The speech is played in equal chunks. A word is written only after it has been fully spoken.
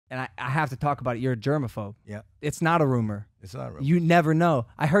and I have to talk about it. You're a germaphobe. Yeah. It's not a rumor. It's not a rumor. You never know.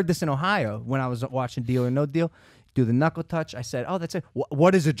 I heard this in Ohio when I was watching Deal or No Deal. Do the knuckle touch. I said, oh, that's it.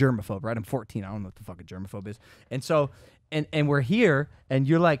 What is a germaphobe, right? I'm 14. I don't know what the fuck a germaphobe is. And so, and we're here, and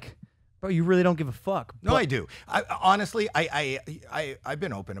you're like, bro, you really don't give a fuck. No, I do. Honestly, I've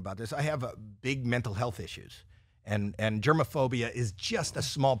been open about this. I have big mental health issues. And germophobia is just a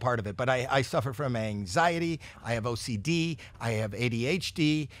small part of it. But I suffer from anxiety, I have OCD, I have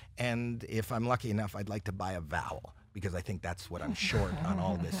ADHD, and if I'm lucky enough, I'd like to buy a vowel, because I think that's what I'm short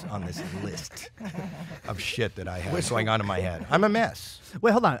on this list of shit that I have going on in my head. I'm a mess.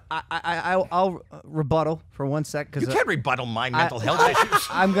 Wait, hold on. I'll rebuttal for 1 sec. You can't rebuttal my mental health issues.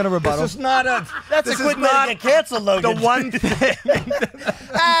 I'm gonna rebuttal. This is not a. That's a quick way to get canceled, Logan. The one thing.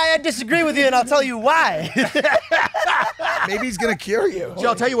 I disagree with you, and I'll tell you why. Maybe he's gonna cure you. So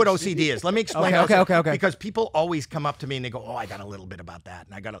I'll tell you what OCD is. Let me explain. Okay. Because people always come up to me and they go, "Oh, I got a little bit about that,"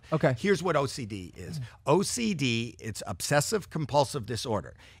 and I got. Okay. Here's what OCD is. OCD, it's obsessive compulsive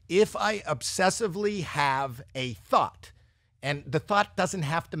disorder. If I obsessively have a thought, and the thought doesn't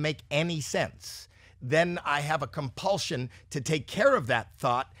have to make any sense, then I have a compulsion to take care of that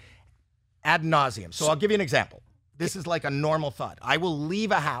thought ad nauseum. So I'll give you an example. This is like a normal thought. I will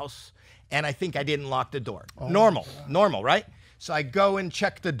leave a house and I think I didn't lock the door. Normal, right? So I go and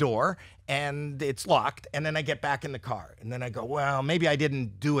check the door and it's locked, and then I get back in the car and then I go, well, maybe I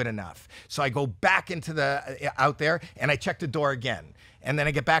didn't do it enough. So I go back into out there and I check the door again. And then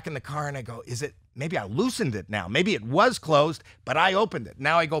I get back in the car and I go, maybe I loosened it now. Maybe it was closed, but I opened it.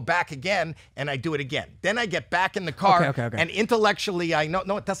 Now I go back again and I do it again. Then I get back in the car and intellectually I know,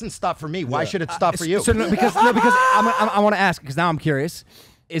 no, it doesn't stop for me. Why should it stop for you? So because I want to ask, because now I'm curious.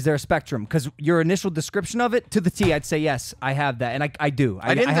 Is there a spectrum? Because your initial description of it, to the T, I'd say yes, I have that, and I do.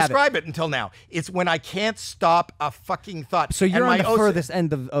 I didn't describe it until now. It's when I can't stop a fucking thought. So you're on the furthest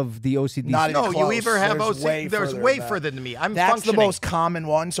end of the OCD. Not even close. You either have OCD. There's way further than me. That's the most common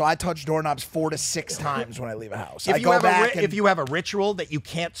one. So I touch doorknobs 4 to 6 times when I leave a house. If you have a ritual that you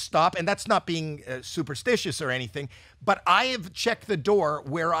can't stop, and that's not being superstitious or anything, but I have checked the door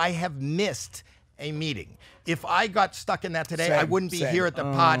where I have missed a meeting. If I got stuck in that today, I wouldn't be here at the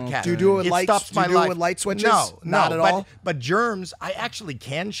podcast. Do you do it with lights? Stops my life. With light switches? No, not at all. But germs, I actually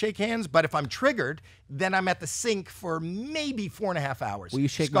can shake hands. But if I'm triggered, then I'm at the sink for maybe 4.5 hours. Will you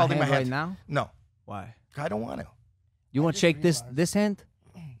shake my hand right now? No. Why? I don't want to. You want to shake this hand?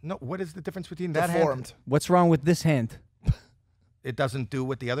 No. What is the difference between that hand? What's wrong with this hand? It doesn't do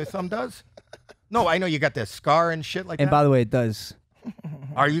what the other thumb does. No, I know you got the scar and shit like that. And by the way, it does.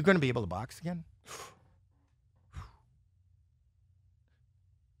 Are you going to be able to box again?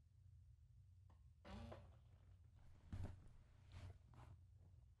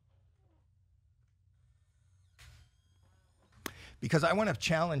 Because I want to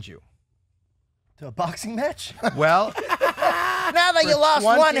challenge you. To a boxing match? Well, now that you lost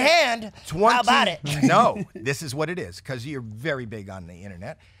one hand, how about it? No, this is what it is, because you're very big on the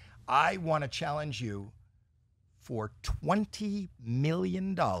internet. I want to challenge you for $20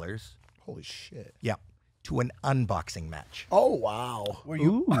 million. Holy shit. Yeah, to an unboxing match. Oh, wow. Were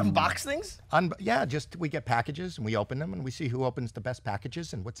you unbox things? Yeah, just we get packages and we open them and we see who opens the best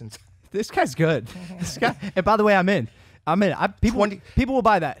packages and what's inside. This guy's good. This guy. And by the way, I'm in. People will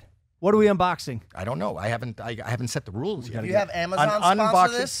buy that. What are we unboxing? I don't know. I haven't set the rules yet. Do you have Amazon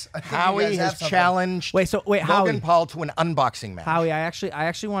sponsor this? Howie has challenged Logan Paul to an unboxing match. Howie, I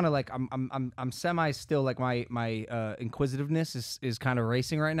actually want to, like, I'm semi still, like, my inquisitiveness is kind of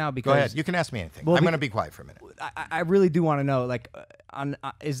racing right now because. Go ahead. You can ask me anything. I'm going to be quiet for a minute. I really do want to know, like,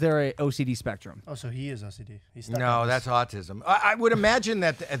 is there a OCD spectrum? Oh, so he is OCD. No, that's autism. I would imagine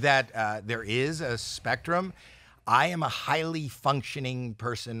that there is a spectrum. I am a highly functioning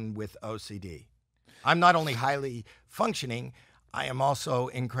person with OCD. I'm not only highly functioning, I am also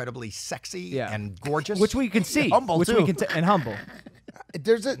incredibly sexy and gorgeous. Which we can see. Humble, too. And humble.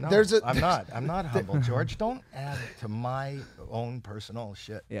 I'm not humble, George. Don't add to my own personal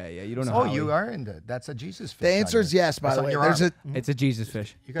shit. Yeah, you don't know. Oh, you are into that's a Jesus fish. The answer is yes, by the way. It's a Jesus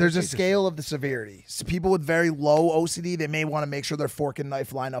fish. There's a scale of the severity. So people with very low OCD, they may want to make sure their fork and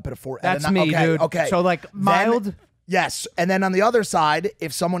knife line up at a fork. That's me, dude. Okay. So, like, mild. Yes. And then on the other side,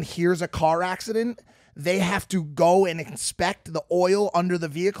 if someone hears a car accident, they have to go and inspect the oil under the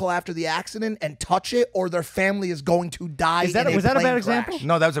vehicle after the accident and touch it, or their family is going to die. Was that a bad example?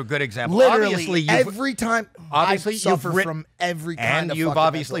 No, that was a good example. Literally, obviously, every time. Obviously, I suffer from every kind and of you've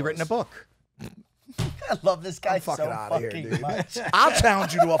obviously written a book. I love this guy so fucking much. I'll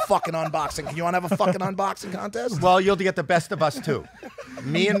challenge you to a fucking unboxing. Can you want to have a fucking unboxing contest? Well, you'll get the best of us too.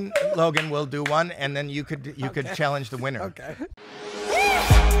 Me and Logan will do one, and then you could challenge the winner. Okay.